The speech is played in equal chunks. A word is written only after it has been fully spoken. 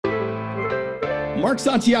Mark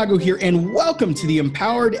Santiago here, and welcome to the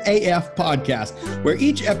Empowered AF podcast, where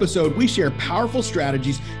each episode we share powerful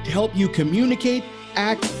strategies to help you communicate,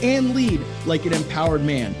 act, and lead like an empowered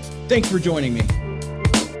man. Thanks for joining me.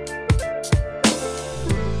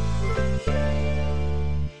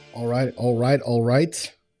 All right.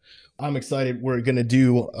 I'm excited. We're going to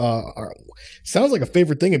do, sounds like a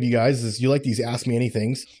favorite thing of you guys is you like these Ask Me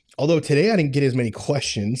Anythings. Although today I didn't get as many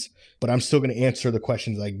questions, but I'm still going to answer the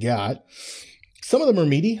questions I got. Some of them are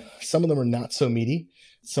meaty. Some of them are not so meaty.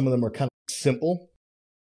 Some of them are kind of simple.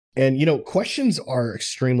 And, questions are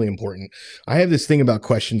extremely important. I have this thing about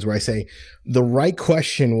questions where I say the right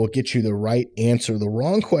question will get you the right answer. The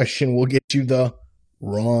wrong question will get you the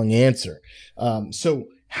wrong answer. So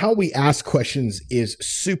how we ask questions is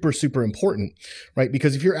super, super important, right?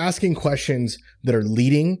 Because if you're asking questions that are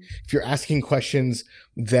leading, if you're asking questions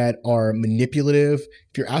that are manipulative,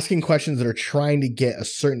 if you're asking questions that are trying to get a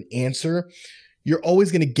certain answer, you're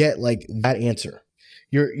always going to get like that answer.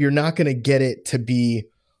 You're not going to get it to be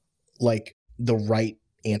like the right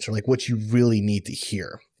answer, like what you really need to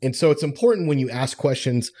hear. And so it's important when you ask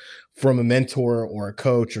questions from a mentor or a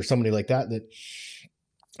coach or somebody like that, that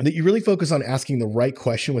you really focus on asking the right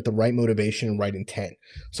question with the right motivation and right intent.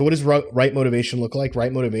 So what does right motivation look like?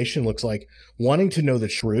 Right motivation looks like wanting to know the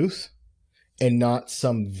truth and not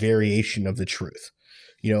some variation of the truth.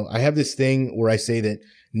 I have this thing where I say that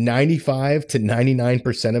 95 to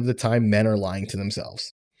 99% of the time, men are lying to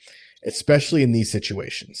themselves, especially in these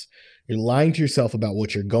situations. You're lying to yourself about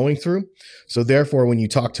what you're going through. So therefore, when you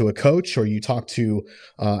talk to a coach or you talk to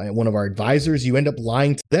one of our advisors, you end up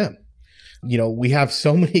lying to them. We have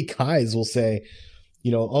so many guys will say,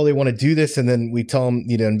 oh, they want to do this. And then we tell them,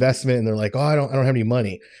 investment. And they're like, oh, I don't have any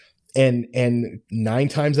money. And 9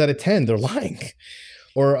 times out of 10, they're lying.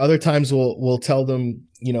 Or other times we'll tell them,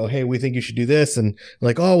 hey, we think you should do this. And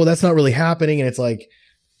like, oh, well, that's not really happening. And it's like,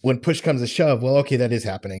 when push comes to shove, well, okay, that is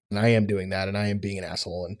happening. And I am doing that. And I am being an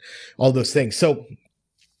asshole and all those things. So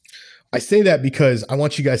I say that because I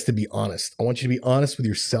want you guys to be honest. I want you to be honest with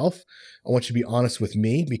yourself. I want you to be honest with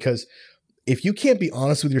me, because if you can't be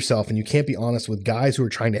honest with yourself and you can't be honest with guys who are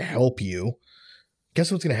trying to help you,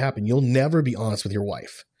 guess what's going to happen? You'll never be honest with your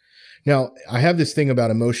wife. Now, I have this thing about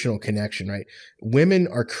emotional connection, right? Women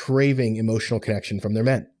are craving emotional connection from their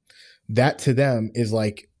men. That to them is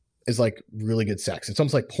like really good sex. It's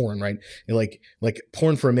almost like porn, right? Like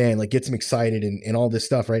porn for a man, like gets them excited and all this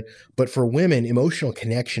stuff, right? But for women, emotional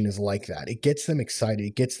connection is like that. It gets them excited.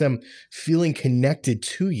 It gets them feeling connected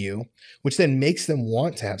to you, which then makes them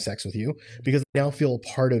want to have sex with you because they now feel a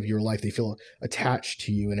part of your life. They feel attached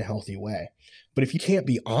to you in a healthy way. But if you can't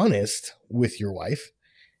be honest with your wife,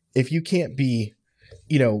 if you can't be,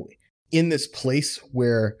 in this place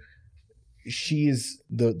where she's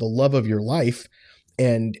the love of your life,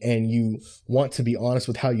 and you want to be honest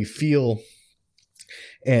with how you feel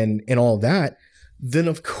and all that, then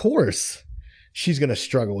of course she's going to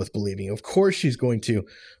struggle with believing you. Of course she's going to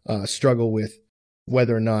struggle with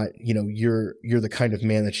whether or not, you're the kind of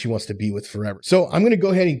man that she wants to be with forever. So I'm going to go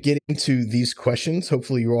ahead and get into these questions.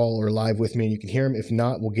 Hopefully you all are live with me and you can hear them. If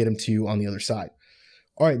not, we'll get them to you on the other side.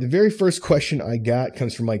 All right. The very first question I got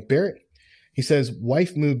comes from Mike Barrett. He says,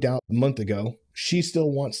 wife moved out a month ago. She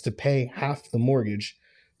still wants to pay half the mortgage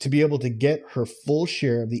to be able to get her full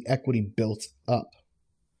share of the equity built up.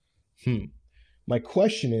 My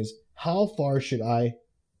question is, how far should I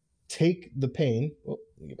take the pain? Oh,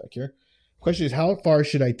 let me get back here. Question is, how far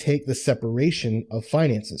should I take the separation of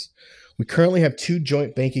finances? We currently have 2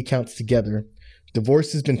 joint bank accounts together.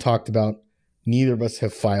 Divorce has been talked about. Neither of us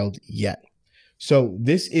have filed yet. So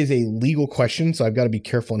this is a legal question, so I've got to be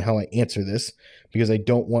careful in how I answer this because I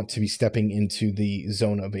don't want to be stepping into the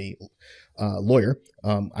zone of a lawyer.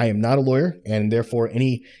 I am not a lawyer, and therefore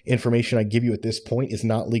any information I give you at this point is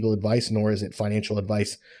not legal advice, nor is it financial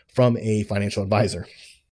advice from a financial advisor.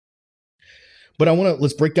 But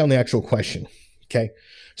let's break down the actual question, okay?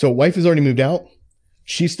 So wife has already moved out.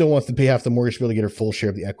 She still wants to pay half the mortgage to be able to get her full share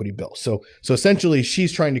of the equity bill. So essentially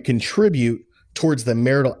she's trying to contribute towards the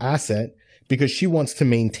marital asset because she wants to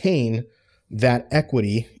maintain that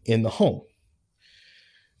equity in the home.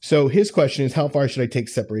 So his question is, how far should I take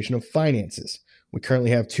separation of finances? We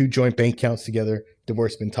currently have 2 joint bank accounts together.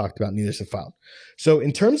 Divorce has been talked about. Neither have filed. So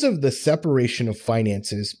in terms of the separation of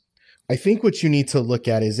finances, I think what you need to look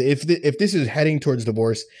at is if this is heading towards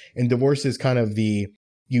divorce and divorce is kind of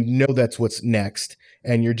that's what's next,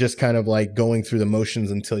 and you're just kind of like going through the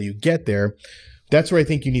motions until you get there, that's where I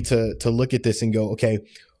think you need to look at this and go, okay,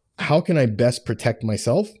 how can I best protect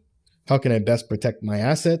myself? How can I best protect my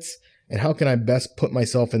assets? And how can I best put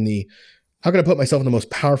myself in the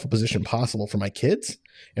most powerful position possible for my kids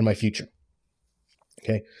and my future?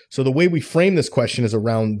 Okay. So the way we frame this question is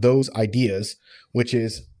around those ideas, which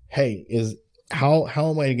is, hey, how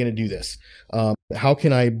am I going to do this? How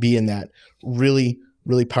can I be in that really,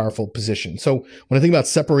 really powerful position? So when I think about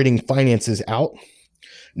separating finances out,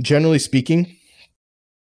 generally speaking,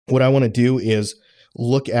 what I want to do is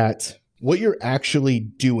look at what you're actually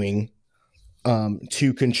doing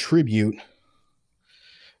to contribute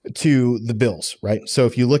to the bills, right? So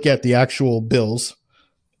if you look at the actual bills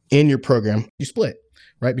in your program, you split,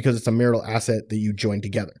 right? Because it's a marital asset that you join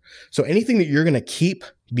together. So anything that you're going to keep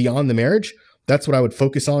beyond the marriage, that's what I would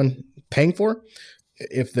focus on paying for.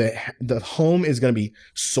 If the home is going to be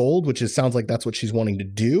sold, which sounds like that's what she's wanting to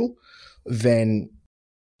do, then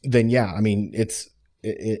yeah, I mean, it's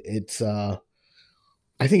I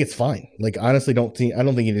think it's fine. Like, honestly, I don't think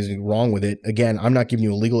anything wrong with it. Again, I'm not giving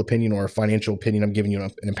you a legal opinion or a financial opinion. I'm giving you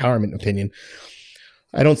an empowerment opinion.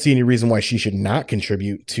 I don't see any reason why she should not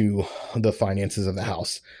contribute to the finances of the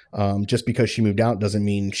house. Just because she moved out doesn't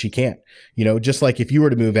mean she can't. You know, just like if you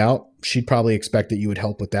were to move out, she'd probably expect that you would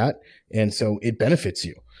help with that. And so it benefits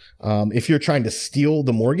you. If you're trying to steal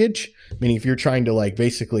the mortgage, meaning if you're trying to like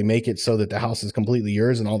basically make it so that the house is completely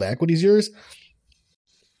yours and all the equity is yours,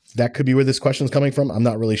 that could be where this question is coming from. I'm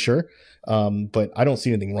not really sure. But I don't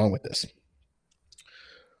see anything wrong with this.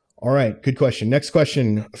 All right. Good question. Next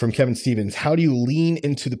question from Kevin Stevens. How do you lean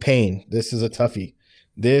into the pain? This is a toughie.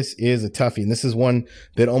 And this is one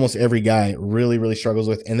that almost every guy really, really struggles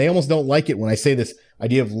with. And they almost don't like it when I say this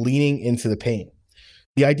idea of leaning into the pain.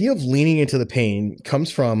 The idea of leaning into the pain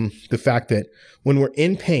comes from the fact that when we're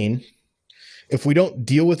in pain, if we don't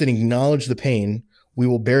deal with and acknowledge the pain, we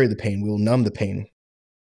will bury the pain. We will numb the pain.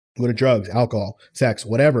 Go to drugs, alcohol, sex,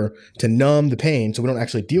 whatever, to numb the pain so we don't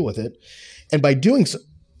actually deal with it. And by doing so,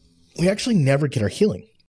 we actually never get our healing.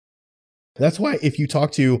 That's why if you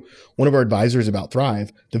talk to one of our advisors about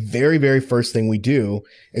Thrive, the very, very first thing we do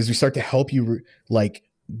is we start to help you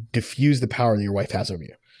diffuse the power that your wife has over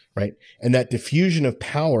you, right? And that diffusion of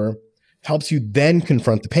power helps you then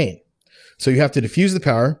confront the pain. So you have to diffuse the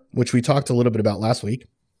power, which we talked a little bit about last week,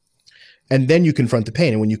 and then you confront the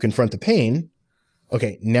pain. And when you confront the pain,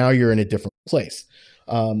 okay, now you're in a different place.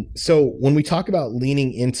 So when we talk about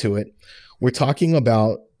leaning into it, we're talking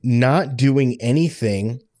about not doing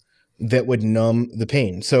anything that would numb the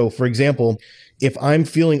pain. So for example, if I'm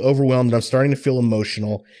feeling overwhelmed, I'm starting to feel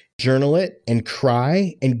emotional, journal it and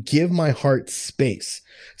cry and give my heart space.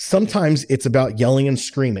 Sometimes it's about yelling and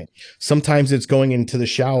screaming. Sometimes it's going into the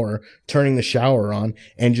shower, turning the shower on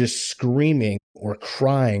and just screaming or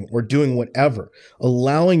crying or doing whatever,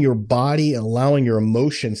 allowing your body, allowing your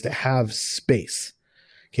emotions to have space.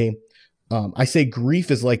 Okay. I say grief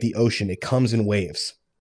is like the ocean. It comes in waves.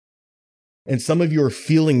 And some of you are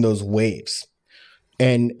feeling those waves.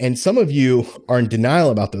 And some of you are in denial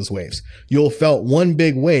about those waves. You'll have felt one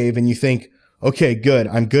big wave and you think, okay, good.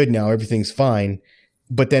 I'm good now. Everything's fine.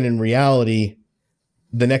 But then in reality,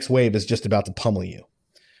 the next wave is just about to pummel you.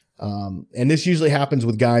 And this usually happens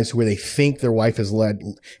with guys where they think their wife is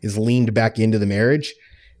leaned back into the marriage.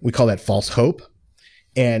 We call that false hope.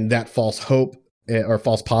 And that false hope or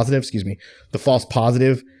false positive, the false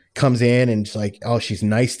positive comes in and it's like, oh, she's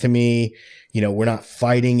nice to me. You know, we're not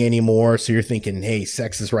fighting anymore. So you're thinking, hey,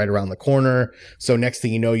 sex is right around the corner. So next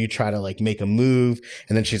thing you know, you try to like make a move.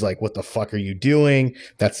 And then she's like, what the fuck are you doing?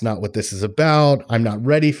 That's not what this is about. I'm not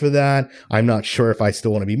ready for that. I'm not sure if I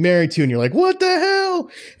still want to be married to you. And you're like, what the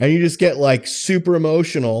hell? And you just get like super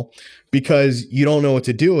emotional because you don't know what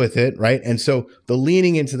to do with it, right? And so the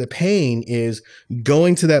leaning into the pain is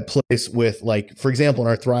going to that place with, like, for example, in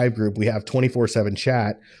our Thrive group, we have 24/7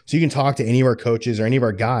 chat. So you can talk to any of our coaches or any of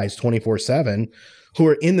our guys 24/7 who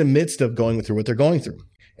are in the midst of going through what they're going through.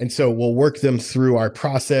 And so we'll work them through our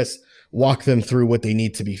process, walk them through what they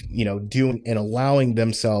need to be, doing and allowing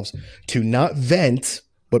themselves to not vent,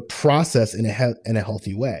 but process in a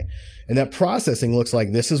healthy way. And that processing looks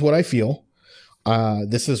like, this is what I feel.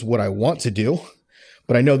 This is what I want to do,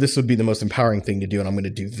 but I know this would be the most empowering thing to do. And I'm going to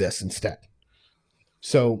do this instead.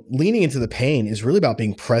 So leaning into the pain is really about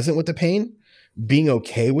being present with the pain, being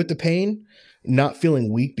okay with the pain, not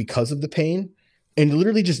feeling weak because of the pain, and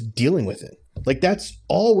literally just dealing with it. Like, that's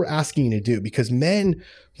all we're asking you to do, because men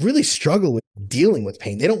really struggle with dealing with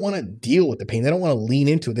pain. They don't want to deal with the pain. They don't want to lean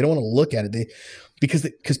into it. They don't want to look at it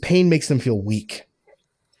because pain makes them feel weak.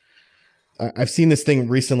 I've seen this thing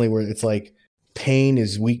recently where it's like, pain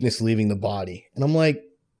is weakness leaving the body. And I'm like,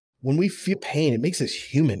 when we feel pain, it makes us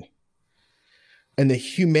human. And the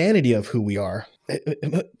humanity of who we are,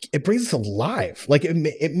 it brings us alive. Like,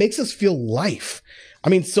 it makes us feel life. I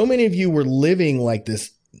mean, so many of you were living like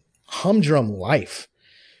this humdrum life.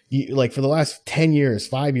 like for the last 10 years,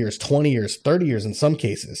 5 years, 20 years, 30 years in some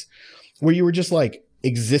cases, where you were just like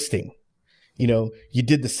existing. You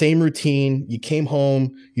did the same routine, you came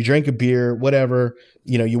home, you drank a beer, whatever,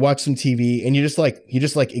 you watched some TV, and you just like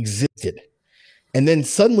existed. And then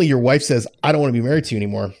suddenly your wife says, I don't want to be married to you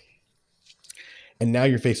anymore. And now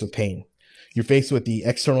you're faced with pain. You're faced with the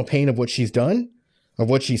external pain of what she's done, of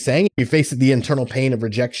what she's saying. You're faced with the internal pain of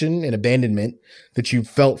rejection and abandonment that you've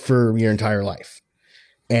felt for your entire life.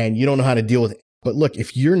 And you don't know how to deal with it. But look,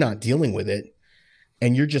 if you're not dealing with it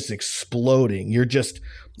and you're just exploding, you're just,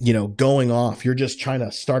 going off, you're just trying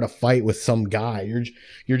to start a fight with some guy,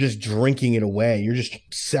 you're just drinking it away, you're just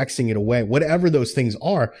sexing it away, whatever those things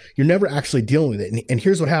are, you're never actually dealing with it. And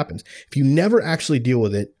here's what happens. If you never actually deal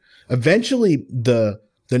with it, eventually the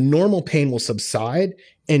normal pain will subside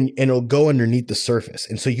and it'll go underneath the surface.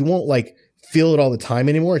 And so you won't like feel it all the time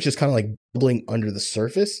anymore. It's just kind of like bubbling under the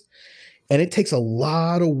surface. And it takes a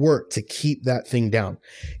lot of work to keep that thing down.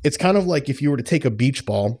 It's kind of like if you were to take a beach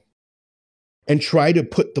ball and try to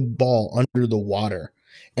put the ball under the water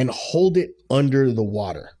and hold it under the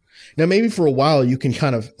water. Now, maybe for a while you can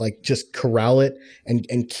kind of like just corral it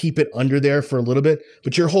and keep it under there for a little bit,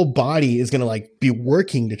 but your whole body is going to like be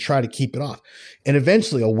working to try to keep it off. And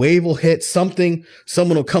eventually a wave will hit something,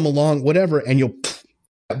 someone will come along, whatever, and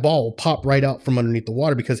that ball will pop right out from underneath the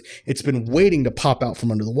water because it's been waiting to pop out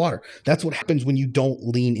from under the water. That's what happens when you don't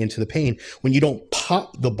lean into the pain, when you don't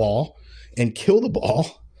pop the ball and kill the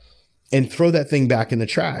ball and throw that thing back in the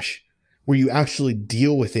trash, where you actually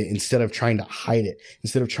deal with it instead of trying to hide it,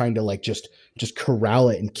 instead of trying to like just corral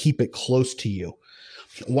it and keep it close to you.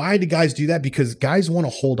 Why do guys do that? Because guys want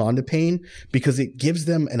to hold on to pain because it gives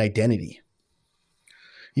them an identity.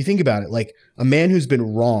 You think about it, like a man who's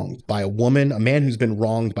been wronged by a woman, a man who's been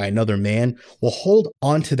wronged by another man will hold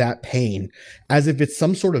on to that pain as if it's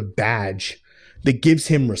some sort of badge that gives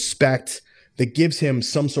him respect, that gives him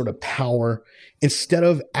some sort of power. Instead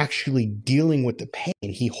of actually dealing with the pain,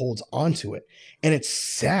 he holds on to it. And it's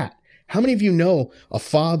sad. How many of you know a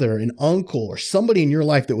father, an uncle, or somebody in your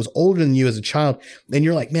life that was older than you as a child, and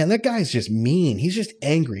you're like, man, that guy's just mean. He's just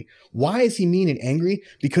angry. Why is he mean and angry?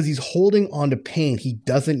 Because he's holding on to pain he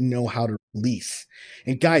doesn't know how to release.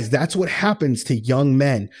 And guys, that's what happens to young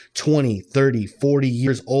men, 20, 30, 40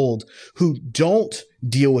 years old, who don't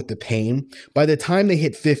deal with the pain. By the time they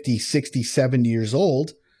hit 50, 60, 70 years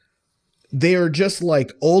old, they are just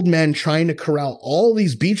like old men trying to corral all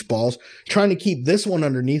these beach balls, trying to keep this one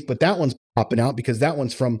underneath, but that one's popping out because that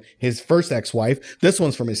one's from his first ex-wife. This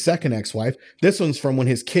one's from his second ex-wife. This one's from when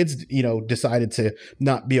his kids, decided to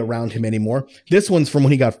not be around him anymore. This one's from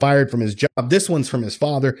when he got fired from his job. This one's from his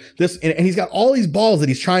father. And he's got all these balls that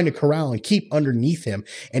he's trying to corral and keep underneath him.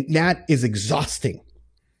 And that is exhausting.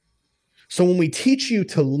 So when we teach you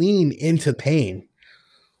to lean into pain,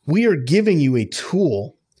 we are giving you a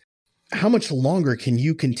tool. How much longer can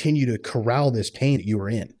you continue to corral this pain that you are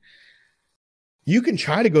in? You can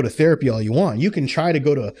try to go to therapy all you want. You can try to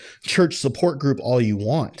go to church support group all you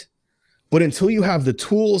want. But until you have the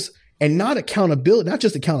tools and not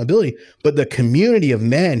just accountability, but the community of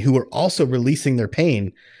men who are also releasing their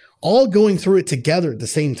pain, all going through it together at the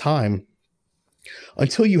same time,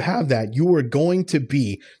 until you have that, you are going to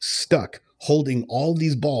be stuck holding all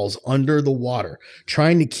these balls under the water,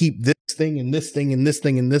 trying to keep this thing and this thing and this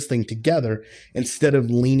thing and this thing together instead of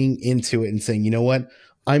leaning into it and saying, you know what,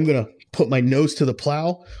 I'm going to put my nose to the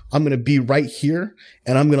plow. I'm going to be right here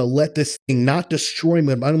and I'm going to let this thing not destroy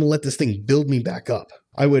me, but I'm going to let this thing build me back up.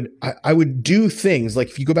 I would do things like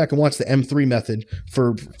if you go back and watch the M3 method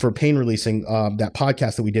for pain releasing, that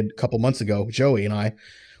podcast that we did a couple months ago, Joey and I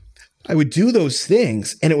would do those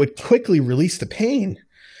things and it would quickly release the pain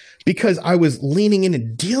because I was leaning in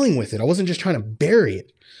and dealing with it. I wasn't just trying to bury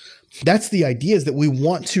it. That's the idea, is that we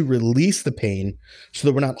want to release the pain so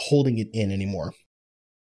that we're not holding it in anymore.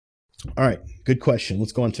 All right, good question.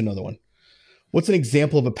 Let's go on to another one. What's an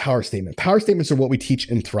example of a power statement? Power statements are what we teach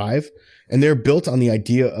in Thrive, and they're built on the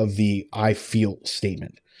idea of the I feel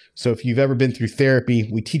statement. So if you've ever been through therapy,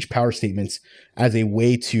 we teach power statements as a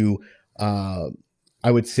way to, I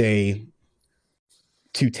would say,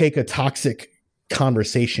 to take a toxic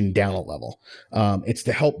conversation down a level. It's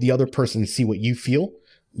to help the other person see what you feel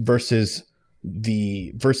versus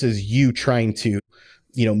you trying to,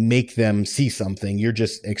 make them see something. You're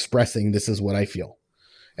just expressing, this is what I feel.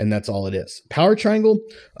 And that's all it is. Power triangle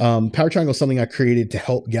is something I created to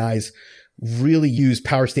help guys really use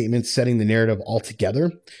power statements setting the narrative all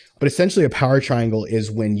together. But essentially a power triangle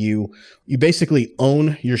is when you basically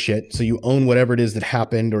own your shit. So you own whatever it is that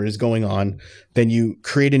happened or is going on, then you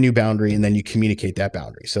create a new boundary and then you communicate that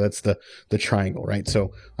boundary. So that's the triangle, right?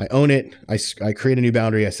 So I own it, I create a new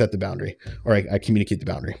boundary, I set the boundary, or I communicate the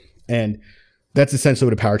boundary. And that's essentially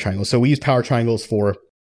what a power triangle is. So we use power triangles for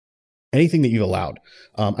anything that you've allowed.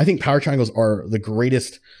 I think power triangles are the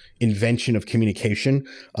greatest invention of communication.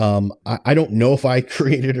 I don't know if I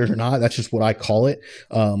created it or not. That's just what I call it.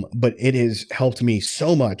 But it has helped me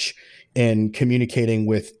so much in communicating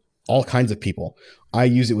with all kinds of people. I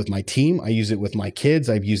use it with my team. I use it with my kids.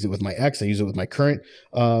 I've used it with my ex. I use it with my current,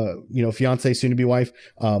 fiance, soon to be wife.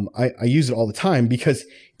 I use it all the time because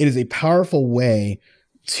it is a powerful way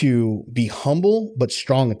to be humble but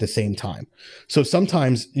strong at the same time. So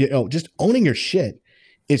sometimes, just owning your shit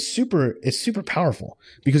is super powerful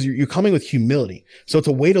because you're coming with humility. So it's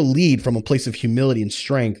a way to lead from a place of humility and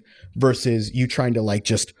strength versus you trying to like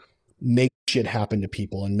just make shit happen to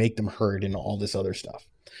people and make them hurt and all this other stuff.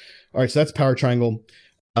 All right, so that's power triangle.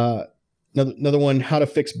 Another one, how to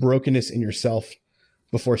fix brokenness in yourself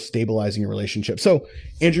before stabilizing your relationship. So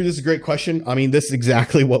Andrew, this is a great question. I mean, this is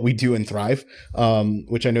exactly what we do in Thrive,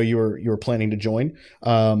 which I know you were planning to join.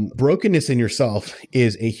 Brokenness in yourself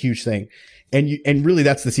is a huge thing. And really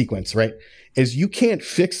that's the sequence, right? Is you can't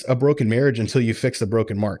fix a broken marriage until you fix the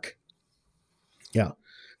broken Mark. Yeah.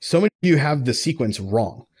 So many of you have the sequence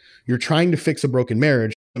wrong. You're trying to fix a broken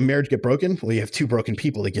marriage. A marriage get broken? Well, you have two broken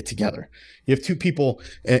people that get together. You have two people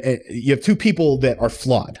that are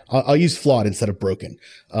flawed. I'll use flawed instead of broken.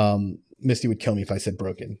 Misty would kill me if I said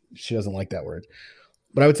broken. She doesn't like that word.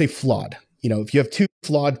 But I would say flawed. If you have two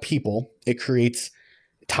flawed people, it creates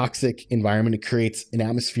toxic environment. It creates an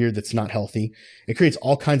atmosphere that's not healthy. It creates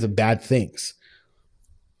all kinds of bad things.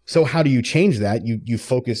 So how do you change that? You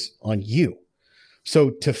focus on you.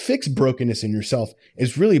 So to fix brokenness in yourself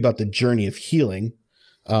is really about the journey of healing.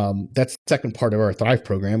 That's the second part of our Thrive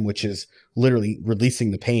program, which is literally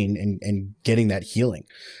releasing the pain and getting that healing.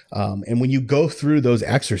 And when you go through those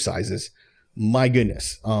exercises, my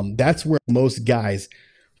goodness, that's where most guys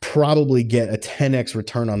probably get a 10x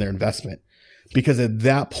return on their investment. Because at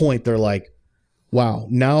that point, they're like, wow,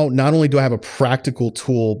 now not only do I have a practical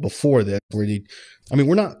tool before this, we're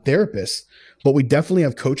not therapists, but we definitely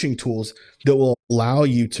have coaching tools that will allow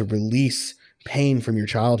you to release pain from your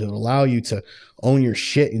childhood, allow you to own your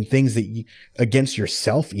shit and things that against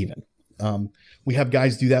yourself even. We have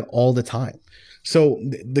guys do that all the time. So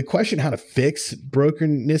the question how to fix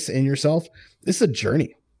brokenness in yourself, this is a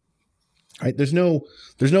journey. Right? There's no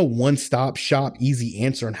one-stop shop, easy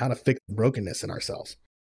answer on how to fix brokenness in ourselves.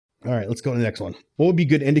 All right, let's go to the next one. What would be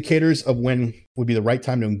good indicators of when would be the right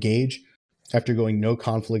time to engage after going no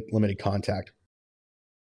conflict, limited contact?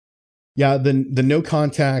 Yeah, the no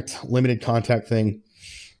contact, limited contact thing.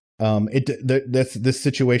 This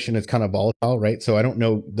situation is kind of volatile, right? So I don't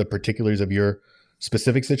know the particulars of your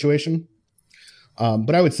specific situation.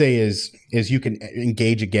 But I would say is you can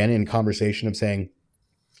engage again in conversation of saying,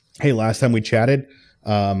 hey, last time we chatted,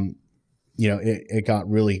 it got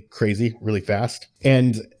really crazy, really fast.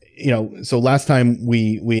 And, so last time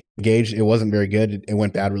we engaged, it wasn't very good. It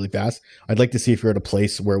went bad really fast. I'd like to see if you're at a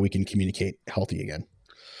place where we can communicate healthy again.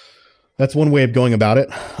 That's one way of going about it.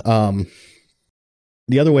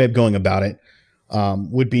 The other way of going about it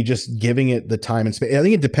would be just giving it the time and space. I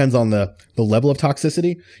think it depends on the level of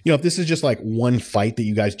toxicity. If this is just like one fight that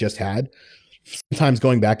you guys just had, sometimes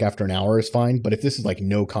going back after an hour is fine. But if this is like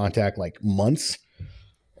no contact, like months,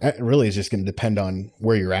 it really is just going to depend on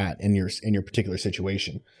where you're at in your particular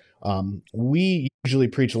situation. We usually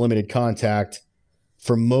preach limited contact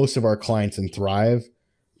for most of our clients in Thrive,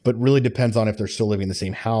 but really depends on if they're still living in the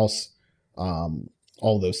same house,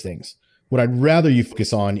 all those things. What I'd rather you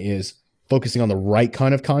focus on is focusing on the right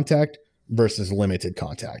kind of contact versus limited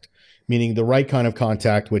contact, meaning the right kind of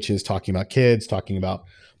contact, which is talking about kids, talking about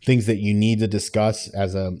things that you need to discuss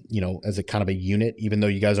as a kind of a unit, even though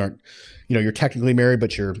you guys aren't, you're technically married,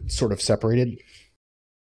 but you're sort of separated.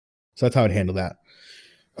 So that's how I'd handle that.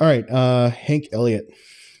 All right. Hank Elliott,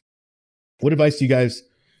 what advice do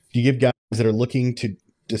you give guys that are looking to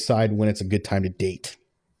decide when it's a good time to date?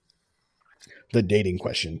 The dating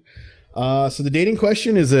question. So the dating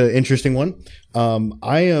question is an interesting one. How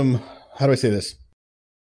do I say this?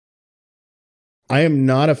 I am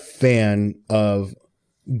not a fan of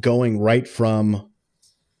going right from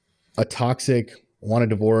a toxic, want a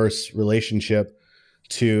divorce relationship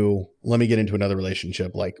to let me get into another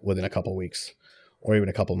relationship like within a couple weeks or even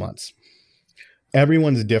a couple months.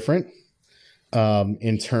 Everyone's different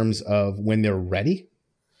in terms of when they're ready.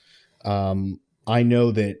 I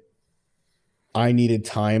know that I needed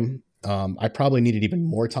time. I probably needed even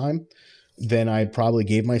more time than I probably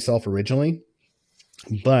gave myself originally,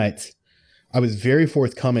 but I was very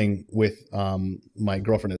forthcoming with my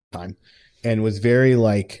girlfriend at the time, and was very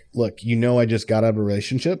like, look, I just got out of a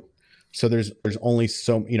relationship, so there's only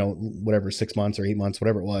so, whatever, 6 months or 8 months,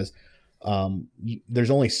 whatever it was. There's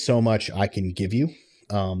only so much I can give you,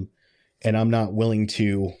 and I'm not willing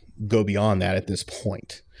to go beyond that at this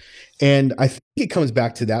point. And I think it comes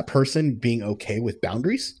back to that person being okay with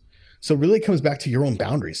boundaries. So really it comes back to your own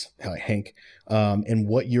boundaries, Hank, and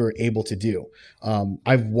what you're able to do.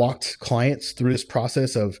 I've walked clients through this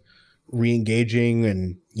process of re-engaging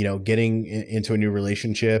and, getting into a new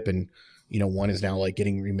relationship. And, one is now like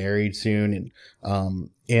getting remarried soon.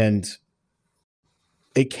 And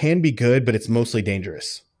it can be good, but it's mostly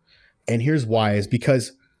dangerous. And here's why: is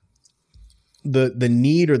because the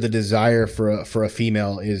need or the desire for a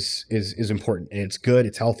female is important, and it's good,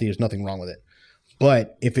 it's healthy, there's nothing wrong with it.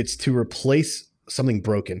 But if it's to replace something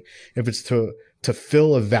broken, if it's to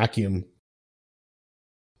fill a vacuum,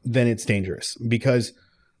 then it's dangerous, because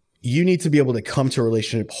you need to be able to come to a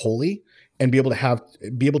relationship wholly and be able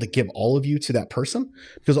to give all of you to that person,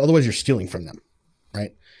 because otherwise you're stealing from them,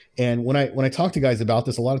 right? And when I talk to guys about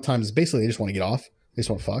this, a lot of times basically they just want to get off, they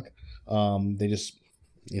just want to fuck, they just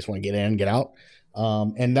want to get in, get out.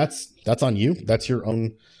 And that's on you. That's your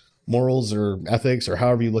own morals or ethics or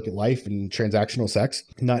however you look at life and transactional sex.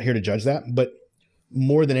 I'm not here to judge that, but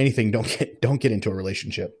more than anything, don't get into a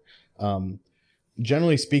relationship.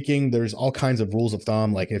 Generally speaking, there's all kinds of rules of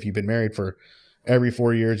thumb. Like if you've been married for every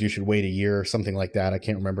 4 years, you should wait a year or something like that. I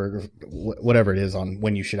can't remember, whatever it is on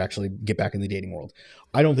when you should actually get back in the dating world.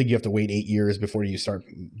 I don't think you have to wait 8 years before you start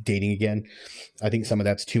dating again. I think some of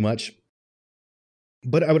that's too much.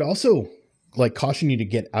 But I would also like caution you to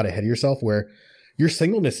get out ahead of yourself, where your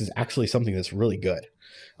singleness is actually something that's really good.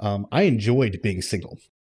 I enjoyed being single.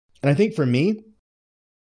 And I think for me,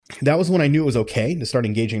 that was when I knew it was okay to start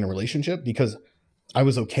engaging in a relationship, because I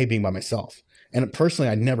was okay being by myself. And personally,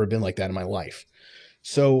 I'd never been like that in my life.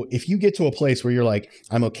 So if you get to a place where you're like,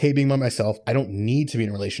 I'm okay being by myself, I don't need to be in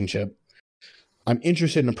a relationship, I'm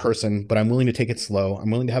interested in a person, but I'm willing to take it slow, I'm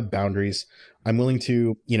willing to have boundaries, I'm willing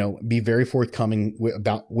to, be very forthcoming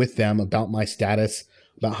with them about my status,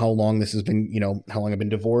 about how long this has been, how long I've been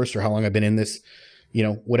divorced, or how long I've been in this,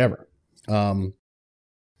 whatever.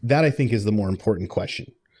 That I think is the more important question.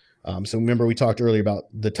 So remember, we talked earlier about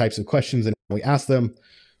the types of questions and we ask them.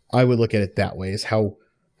 I would look at it that way: is how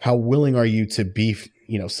willing are you to be,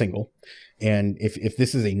 single? And if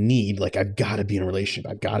this is a need, like I've got to be in a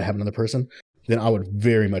relationship, I've got to have another person, then I would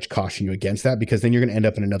very much caution you against that, because then you're going to end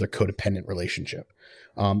up in another codependent relationship.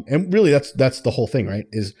 And really that's the whole thing, right?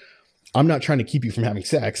 Is I'm not trying to keep you from having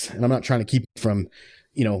sex, and I'm not trying to keep you from,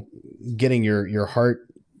 getting your heart,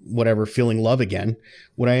 whatever, feeling love again.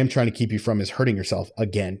 What I am trying to keep you from is hurting yourself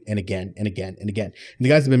again and again and again and again. And the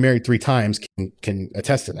guys that have been married 3 times can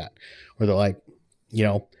attest to that, where they're like,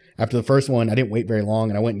 after the first one, I didn't wait very long,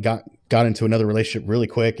 and I went and got into another relationship really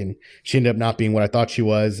quick, and she ended up not being what I thought she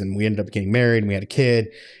was, and we ended up getting married, and we had a kid,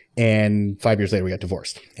 and 5 years later we got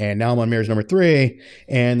divorced. And now I'm on marriage number 3,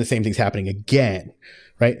 and the same thing's happening again,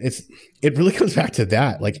 right? It really comes back to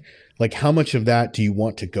that. Like how much of that do you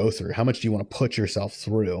want to go through? How much do you want to put yourself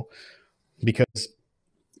through? Because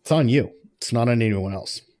it's on you. It's not on anyone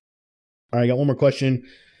else. All right, I got one more question.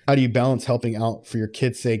 How do you balance helping out for your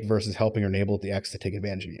kid's sake versus helping or enable the ex to take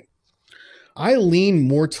advantage of you? I lean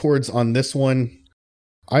more towards, on this one,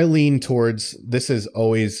 this is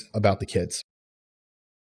always about the kids.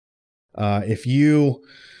 If you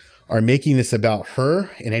are making this about her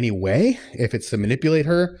in any way, if it's to manipulate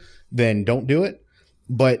her, then don't do it.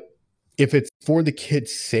 But if it's for the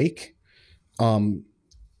kid's sake,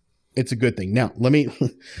 it's a good thing. Now, let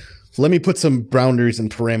me put some boundaries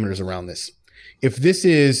and parameters around this. If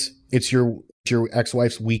it's your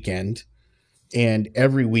ex-wife's weekend, and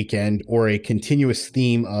every weekend, or a continuous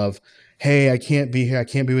theme of, hey, I can't be here, I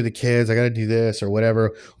can't be with the kids, I got to do this or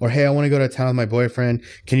whatever, or hey, I want to go to town with my boyfriend,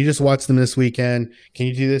 can you just watch them this weekend? Can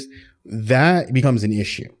you do this? That becomes an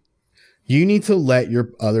issue. You need to let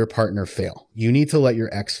your other partner fail. You need to let your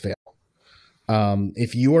ex fail.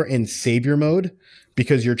 If you are in savior mode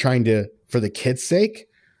because you're trying to, for the kids' sake,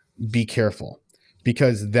 be careful,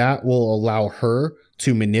 because that will allow her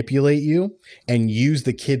to manipulate you and use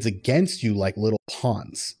the kids against you like little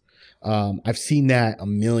pawns. I've seen that a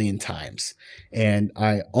million times, and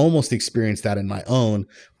I almost experienced that in my own,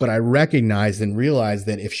 but I recognized and realized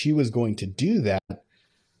that if she was going to do that,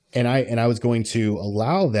 and I was going to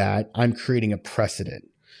allow that, I'm creating a precedent,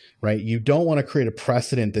 right? You don't want to create a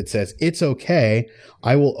precedent that says, it's okay,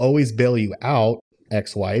 I will always bail you out,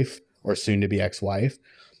 ex-wife, or soon to be ex-wife,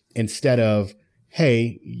 instead of,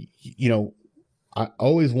 hey, I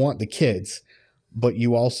always want the kids, but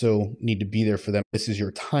you also need to be there for them. This is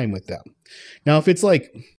your time with them. Now, if it's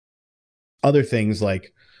like other things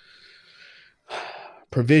like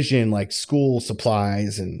provision, like school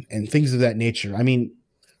supplies and things of that nature, I mean,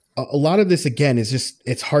 a lot of this, again, is just,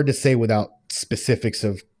 it's hard to say without specifics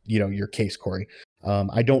of, your case, Corey.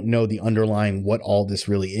 I don't know the underlying what all this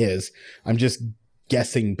really is. I'm just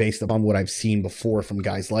guessing based upon what I've seen before from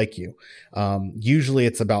guys like you. Usually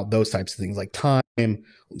it's about those types of things like time.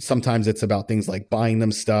 Sometimes it's about things like buying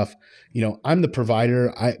them stuff. I'm the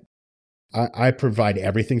provider. I provide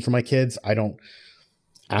everything for my kids. I don't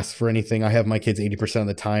ask for anything. I have my kids 80% of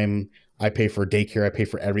the time. I pay for daycare. I pay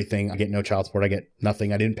for everything. I get no child support. I get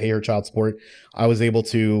nothing. I didn't pay her child support. I was able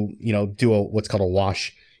to, do what's called a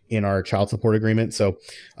wash in our child support agreement. So,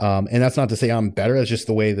 and that's not to say I'm better. That's just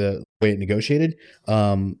the way it negotiated.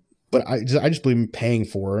 But I just believe in paying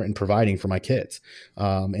for and providing for my kids.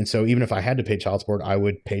 And so even if I had to pay child support, I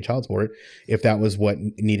would pay child support if that was what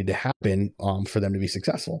needed to happen for them to be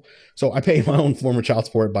successful. So I pay my own form of child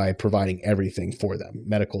support by providing everything for them,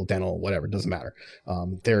 medical, dental, whatever, it doesn't matter.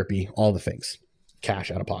 Therapy, all the things,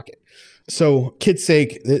 cash out of pocket. So kids'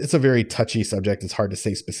 sake, it's a very touchy subject. It's hard to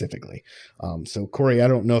say specifically. So Corey, I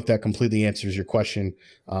don't know if that completely answers your question.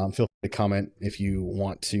 Feel free to comment if you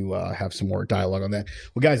want to have some more dialogue on that.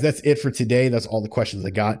 Well, guys, that's it for today. That's all the questions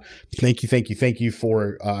I got. Thank you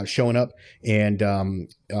for showing up. And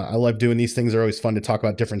I love doing these things. They're always fun to talk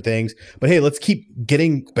about different things. But hey, let's keep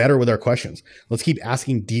getting better with our questions. Let's keep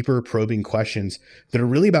asking deeper, probing questions that are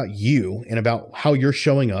really about you and about how you're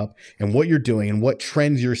showing up and what you're doing and what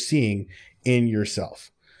trends you're seeing in yourself.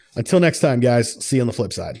 Until next time, guys, see you on the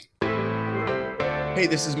flip side. Hey,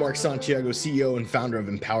 this is Mark Santiago, CEO and founder of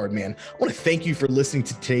Empowered Man. I want to thank you for listening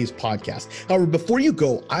to today's podcast. However, before you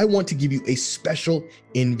go, I want to give you a special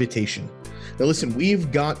invitation. Now listen,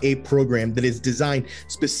 we've got a program that is designed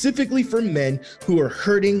specifically for men who are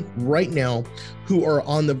hurting right now, who are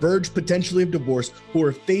on the verge potentially of divorce, who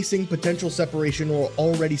are facing potential separation or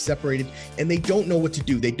already separated, and they don't know what to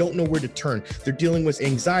do. They don't know where to turn. They're dealing with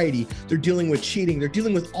anxiety. They're dealing with cheating. They're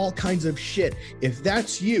dealing with all kinds of shit. If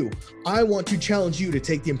that's you, I want to challenge you to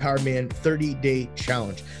take the Empowered Man 30-Day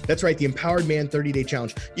Challenge. That's right, the Empowered Man 30-Day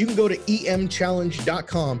Challenge. You can go to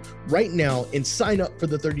emchallenge.com right now and sign up for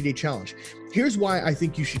the 30-Day Challenge. Here's why I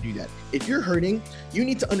think you should do that. If you're hurting, you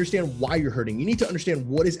need to understand why you're hurting. You need to understand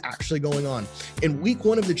what is actually going on. In week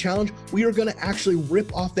 1 of the challenge, we are going to actually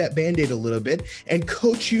rip off that Band-Aid a little bit and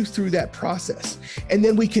coach you through that process. And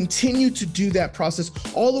then we continue to do that process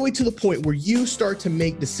all the way to the point where you start to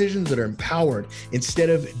make decisions that are empowered instead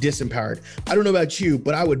of disempowered. I don't know about you,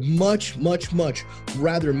 but I would much, much, much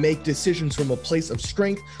rather make decisions from a place of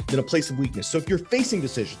strength than a place of weakness. So if you're facing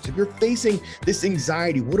decisions, if you're facing this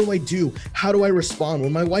anxiety, what do I do? How do I respond?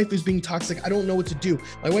 When my wife is being toxic, I don't know what to do.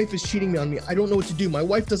 My wife is cheating on me. I don't know what to do. My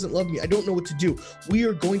wife doesn't love me. I don't know what to do. We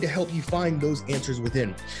are going to help you find those answers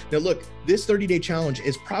within. Now, look, this 30-day challenge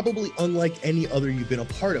is probably unlike any other you've been a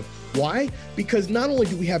part of. Why? Because not only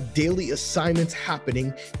do we have daily assignments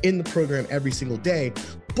happening in the program every single day,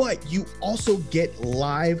 but you also get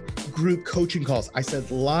live group coaching calls. I said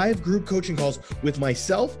live group coaching calls with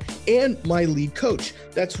myself and my lead coach.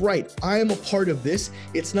 That's right. I am a part of this.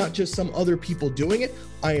 It's not just some other people doing it.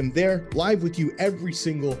 I am there live with you every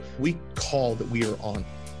single week call that we are on.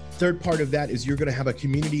 Third part of that is you're going to have a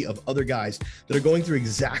community of other guys that are going through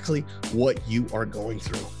exactly what you are going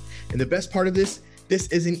through. And the best part of this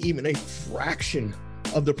isn't even a fraction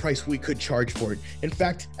of the price we could charge for it. In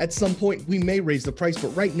fact, at some point we may raise the price, but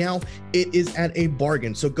right now it is at a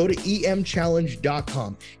bargain. So go to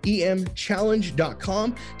emchallenge.com,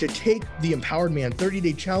 emchallenge.com to take the Empowered Man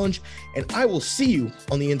 30-Day Challenge, and I will see you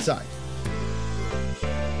on the inside.